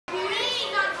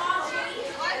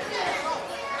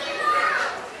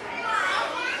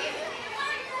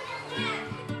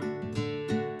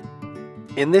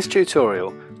In this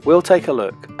tutorial, we'll take a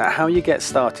look at how you get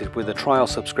started with a trial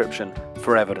subscription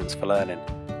for Evidence for Learning.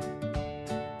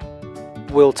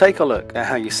 We'll take a look at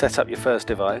how you set up your first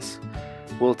device,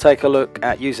 we'll take a look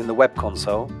at using the web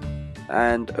console,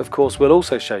 and of course we'll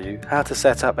also show you how to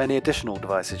set up any additional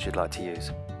devices you'd like to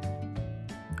use.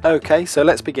 Okay, so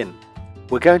let's begin.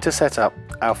 We're going to set up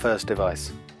our first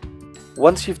device.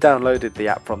 Once you've downloaded the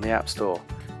app from the App Store,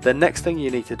 the next thing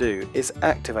you need to do is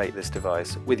activate this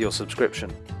device with your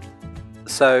subscription.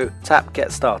 So tap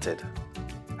Get Started,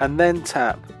 and then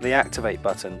tap the Activate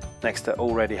button next to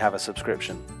Already Have a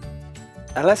Subscription.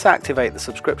 And let's activate the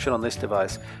subscription on this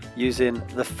device using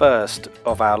the first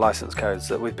of our license codes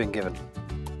that we've been given.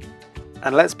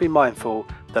 And let's be mindful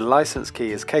the license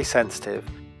key is case sensitive,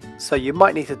 so you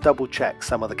might need to double check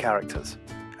some of the characters.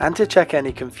 And to check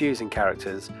any confusing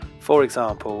characters, for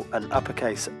example an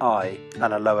uppercase I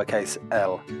and a lowercase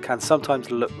l can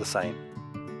sometimes look the same.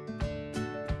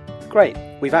 Great,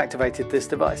 we've activated this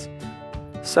device.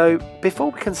 So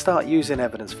before we can start using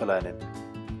Evidence for Learning,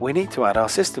 we need to add our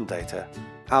system data,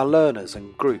 our learners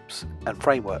and groups and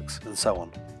frameworks and so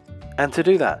on. And to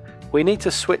do that, we need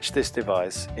to switch this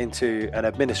device into an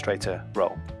administrator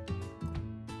role.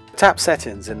 Tap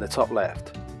Settings in the top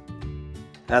left,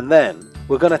 and then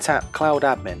we're going to tap Cloud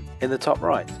Admin in the top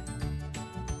right,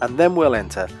 and then we'll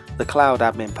enter the Cloud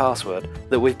Admin password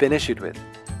that we've been issued with.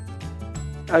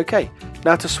 Okay,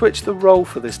 now to switch the role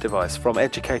for this device from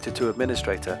educator to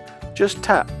administrator, just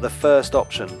tap the first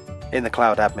option in the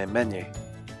Cloud Admin menu.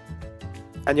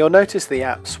 And you'll notice the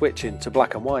app switching to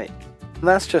black and white. And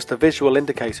that's just a visual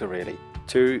indicator really,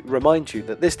 to remind you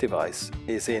that this device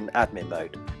is in admin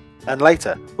mode. And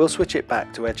later, we'll switch it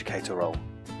back to educator role.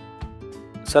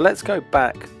 So let's go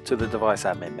back to the device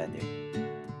admin menu.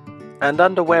 And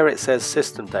under where it says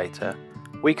system data,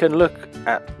 we can look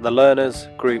at the learners,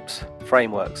 groups,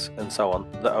 frameworks and so on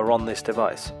that are on this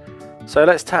device. So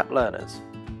let's tap learners.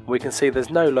 We can see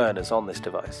there's no learners on this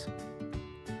device.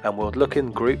 And we'll look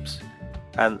in groups,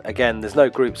 and again there's no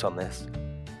groups on this.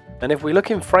 And if we look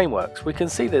in frameworks, we can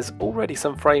see there's already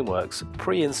some frameworks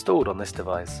pre-installed on this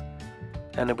device.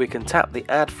 And if we can tap the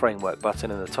Add Framework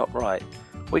button in the top right,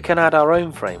 we can add our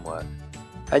own framework.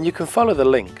 And you can follow the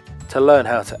link to learn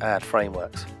how to add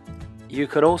frameworks. You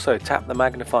can also tap the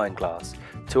magnifying glass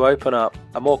to open up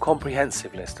a more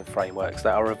comprehensive list of frameworks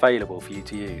that are available for you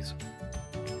to use.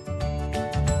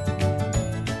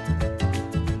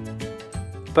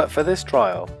 But for this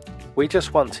trial, we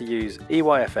just want to use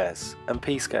EYFS and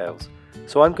P-Scales,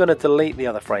 so I'm going to delete the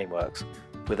other frameworks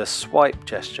with a swipe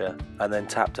gesture and then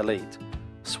tap delete,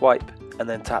 swipe and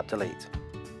then tap delete.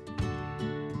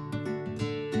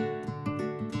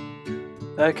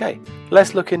 Okay,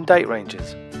 let's look in date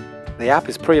ranges. The app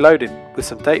is preloaded with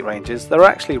some date ranges that are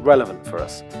actually relevant for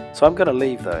us, so I'm going to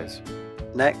leave those.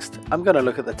 Next, I'm going to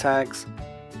look at the tags,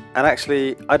 and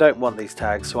actually I don't want these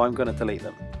tags, so I'm going to delete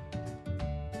them.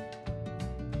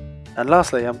 And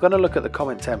lastly, I'm going to look at the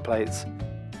comment templates,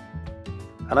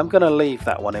 and I'm going to leave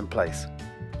that one in place.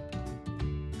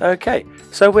 Okay,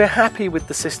 so we're happy with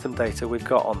the system data we've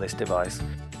got on this device,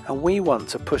 and we want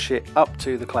to push it up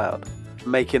to the cloud,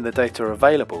 making the data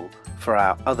available for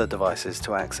our other devices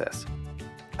to access.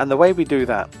 And the way we do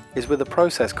that is with a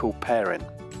process called pairing.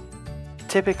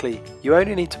 Typically, you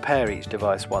only need to pair each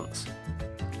device once.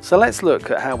 So let's look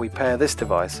at how we pair this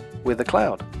device with the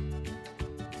cloud.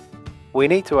 We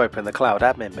need to open the Cloud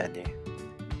Admin menu,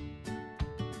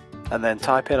 and then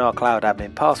type in our Cloud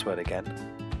Admin password again.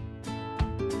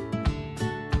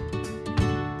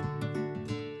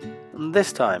 And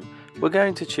this time, we're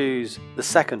going to choose the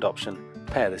second option,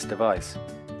 Pair this device.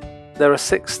 There are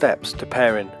 6 steps to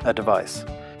pairing a device.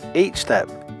 Each step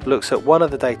looks at one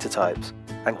of the data types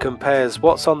and compares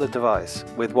what's on the device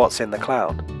with what's in the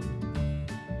cloud.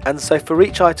 And so for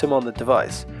each item on the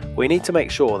device, we need to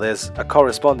make sure there's a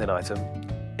corresponding item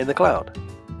in the cloud,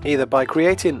 either by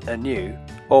creating a new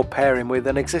or pairing with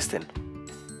an existing.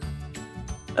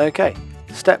 Okay,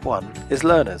 step 1 is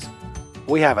learners.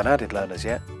 We haven't added learners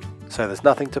yet, so there's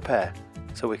nothing to pair,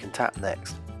 so we can tap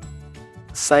next.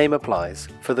 Same applies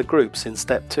for the groups in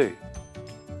step 2.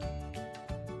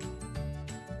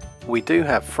 We do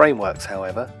have frameworks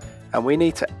however, and we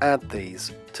need to add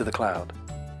these to the cloud.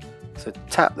 So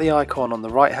tap the icon on the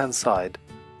right hand side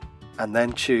and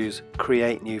then choose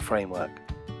Create New Framework.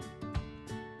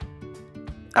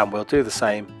 And we'll do the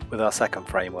same with our second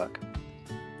framework.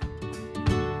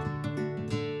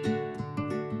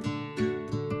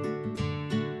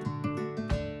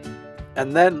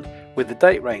 And then with the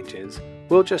date ranges,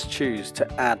 we'll just choose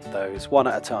to add those one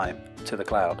at a time to the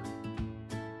cloud.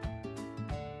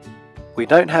 We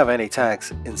don't have any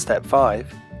tags in step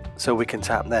 5, so we can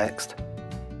tap next.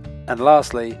 And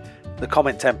lastly, the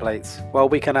comment templates, well,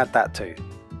 we can add that too.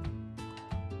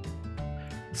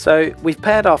 So we've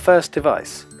paired our first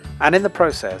device, and in the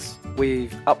process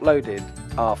we've uploaded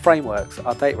our frameworks,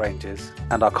 our date ranges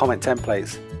and our comment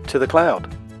templates to the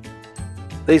cloud.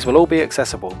 These will all be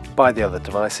accessible by the other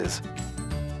devices.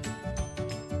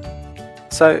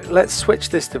 So let's switch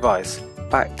this device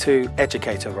back to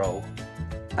educator role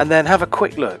and then have a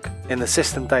quick look in the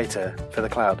system data for the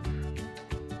cloud.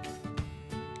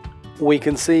 We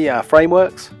can see our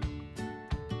frameworks,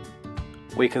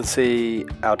 we can see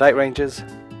our date ranges,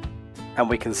 and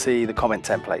we can see the comment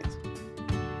templates.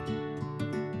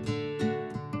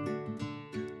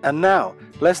 And now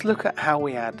let's look at how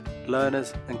we add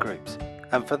learners and groups,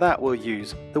 and for that we'll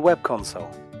use the web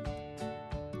console.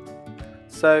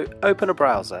 So open a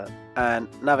browser and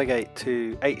navigate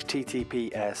to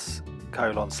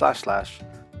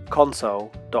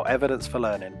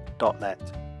https://console.evidenceforlearning.net.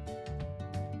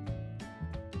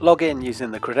 Log in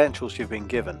using the credentials you've been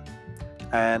given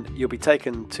and you'll be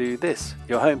taken to this,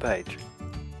 your home page.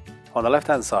 On the left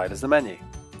hand side is the menu.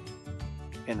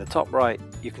 In the top right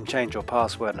you can change your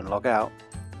password and log out,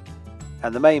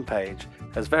 and the main page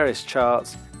has various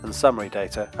charts and summary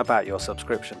data about your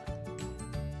subscription.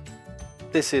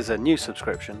 This is a new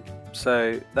subscription,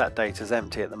 so that data is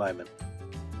empty at the moment.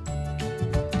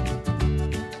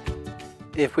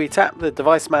 If we tap the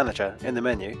device manager in the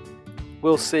menu,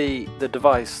 we'll see the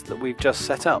device that we've just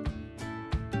set up.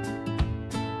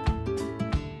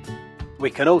 We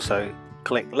can also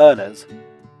click Learners,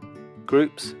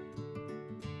 Groups,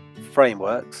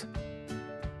 Frameworks,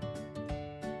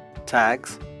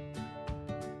 Tags,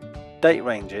 Date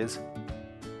Ranges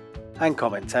and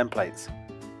Comment Templates.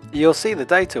 You'll see the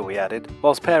data we added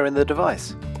whilst pairing the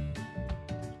device.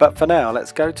 But for now,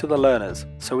 let's go to the Learners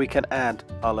so we can add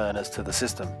our learners to the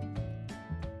system.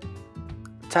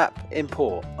 Tap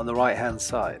Import on the right hand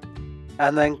side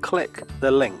and then click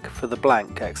the link for the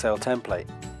blank Excel template.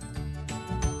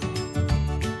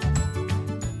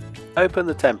 Open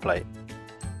the template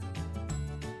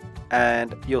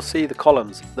and you'll see the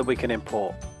columns that we can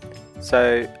import.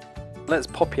 So let's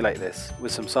populate this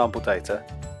with some sample data,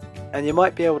 and you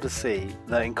might be able to see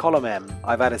that in column M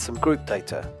I've added some group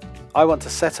data. I want to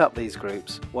set up these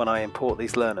groups when I import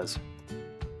these learners.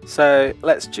 So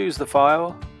let's choose the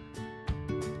file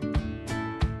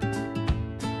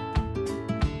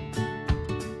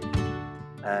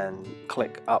and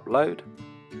click Upload.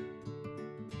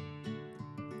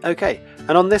 Okay,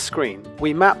 and on this screen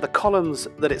we map the columns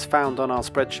that it's found on our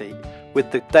spreadsheet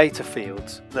with the data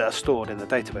fields that are stored in the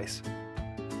database.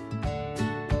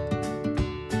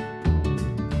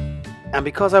 And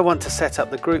because I want to set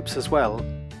up the groups as well,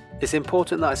 it's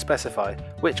important that I specify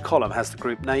which column has the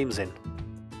group names in.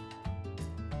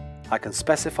 I can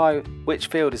specify which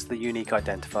field is the unique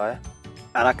identifier,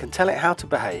 and I can tell it how to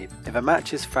behave if a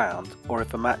match is found or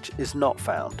if a match is not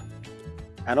found.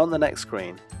 And on the next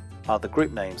screen are the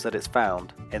group names that it's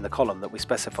found in the column that we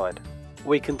specified.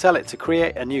 We can tell it to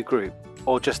create a new group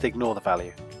or just ignore the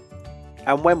value.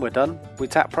 And when we're done, we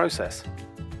tap Process.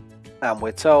 And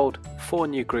we're told 4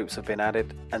 new groups have been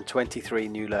added and 23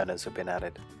 new learners have been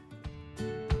added.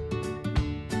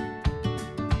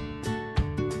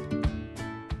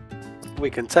 We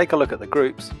can take a look at the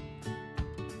groups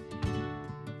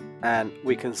and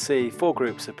we can see 4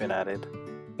 groups have been added.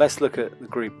 Let's look at the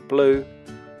group Blue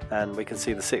and we can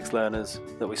see the 6 learners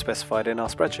that we specified in our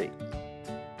spreadsheet.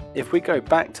 If we go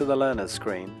back to the learners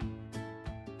screen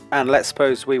and let's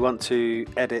suppose we want to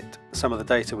edit some of the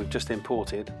data we've just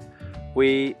imported,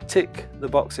 we tick the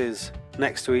boxes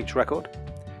next to each record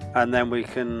and then we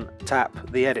can tap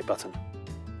the edit button.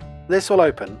 This will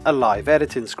open a live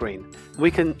editing screen.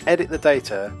 We can edit the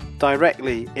data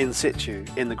directly in situ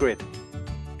in the grid.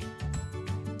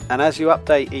 And as you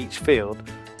update each field,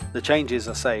 the changes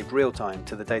are saved real time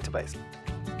to the database.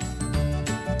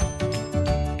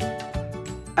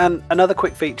 And another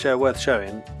quick feature worth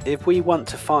showing, if we want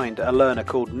to find a learner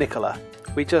called Nicola,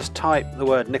 we just type the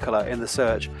word Nicola in the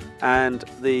search and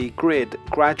the grid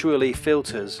gradually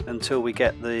filters until we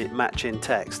get the matching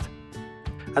text.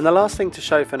 And the last thing to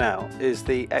show for now is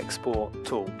the export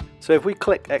tool. So if we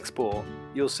click export,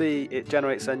 you'll see it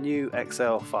generates a new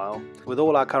Excel file with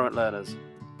all our current learners.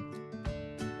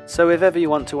 So if ever you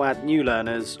want to add new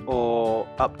learners or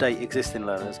update existing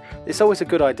learners, it's always a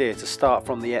good idea to start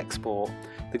from the export.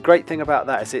 The great thing about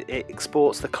that is it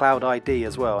exports the cloud ID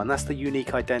as well, and that's the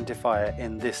unique identifier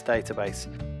in this database.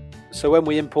 So when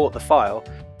we import the file,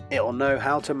 it'll know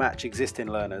how to match existing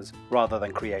learners rather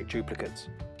than create duplicates.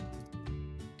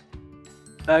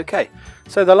 Okay,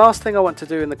 so the last thing I want to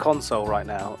do in the console right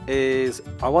now is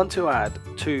I want to add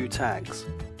 2 tags.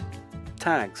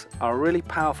 Tags are a really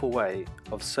powerful way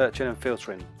of searching and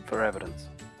filtering for evidence.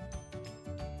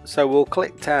 So we'll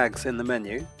click tags in the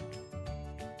menu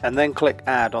and then click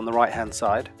add on the right hand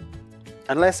side,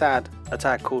 and let's add a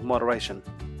tag called moderation,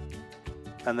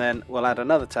 and then we'll add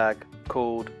another tag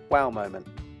called wow moment.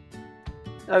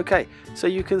 Okay, so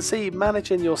you can see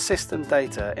managing your system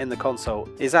data in the console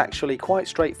is actually quite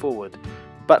straightforward,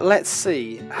 but let's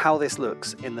see how this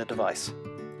looks in the device.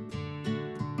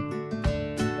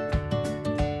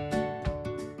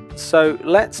 So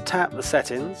let's tap the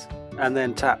settings and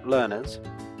then tap learners,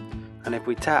 and if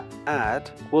we tap add,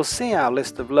 we'll see our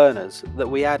list of learners that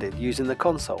we added using the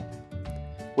console.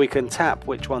 We can tap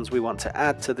which ones we want to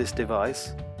add to this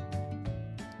device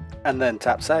and then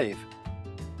tap save.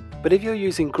 But if you're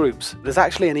using groups, there's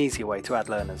actually an easier way to add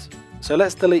learners. So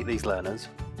let's delete these learners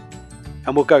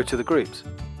and we'll go to the groups.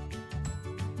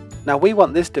 Now we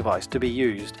want this device to be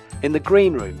used in the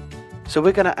green room, so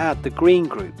we're going to add the green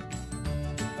group.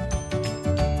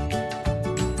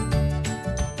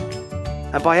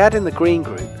 And by adding the green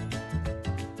group,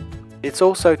 it's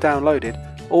also downloaded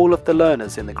all of the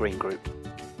learners in the green group.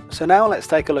 So now let's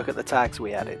take a look at the tags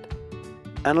we added,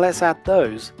 and let's add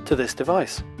those to this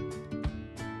device.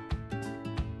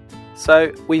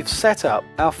 So we've set up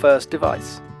our first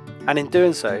device, and in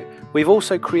doing so we've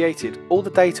also created all the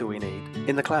data we need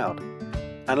in the cloud.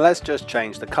 And let's just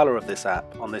change the color of this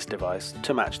app on this device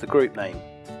to match the group name.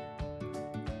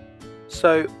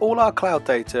 So all our cloud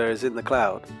data is in the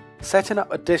cloud. Setting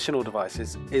up additional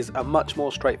devices is a much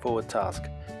more straightforward task.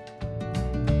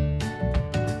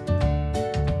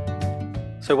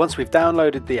 So once we've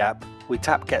downloaded the app, we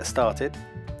tap Get Started,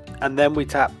 and then we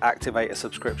tap Activate a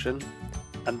Subscription,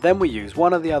 and then we use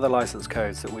one of the other license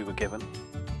codes that we were given.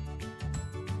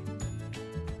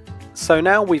 So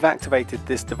now we've activated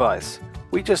this device,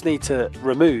 we just need to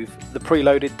remove the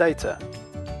preloaded data.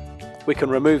 We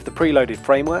can remove the preloaded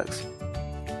frameworks,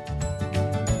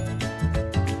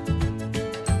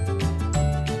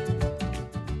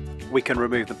 we can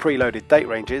remove the preloaded date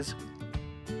ranges,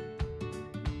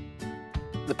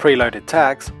 the preloaded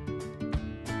tags,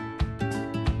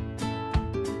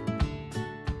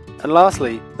 and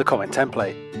lastly the comment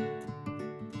template.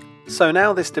 So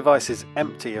now this device is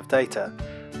empty of data,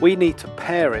 we need to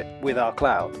pair it with our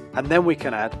cloud, and then we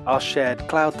can add our shared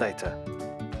cloud data.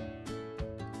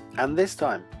 And this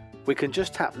time we can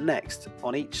just tap next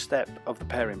on each step of the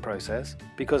pairing process,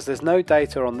 because there's no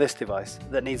data on this device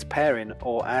that needs pairing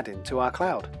or adding to our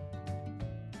cloud.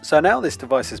 So now this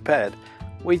device is paired,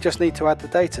 we just need to add the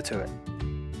data to it.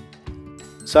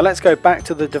 So let's go back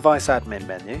to the device admin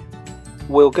menu.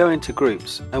 We'll go into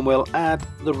groups and we'll add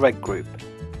the reg group.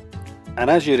 And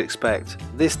as you'd expect,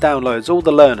 this downloads all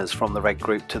the learners from the reg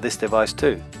group to this device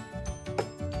too.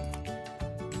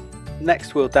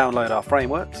 Next we'll download our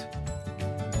frameworks,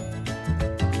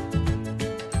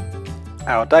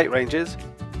 our date ranges,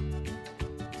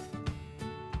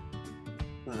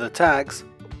 the tags,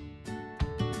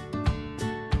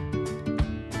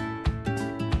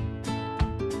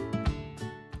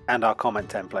 and our comment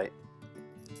template.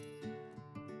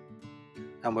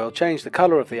 And we'll change the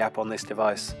color of the app on this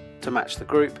device to match the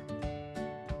group.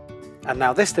 And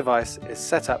now this device is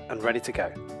set up and ready to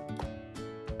go.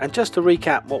 And just to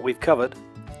recap what we've covered,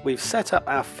 we've set up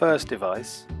our first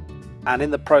device, and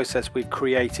in the process we've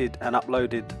created and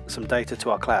uploaded some data to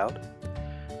our cloud.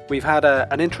 We've had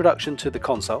an introduction to the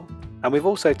console, and we've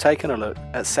also taken a look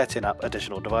at setting up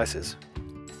additional devices.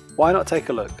 Why not take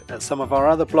a look at some of our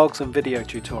other blogs and video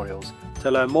tutorials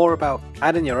to learn more about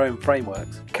adding your own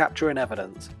frameworks, capturing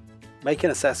evidence, making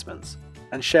assessments,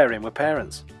 and sharing with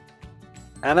parents.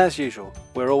 And as usual,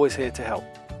 we're always here to help.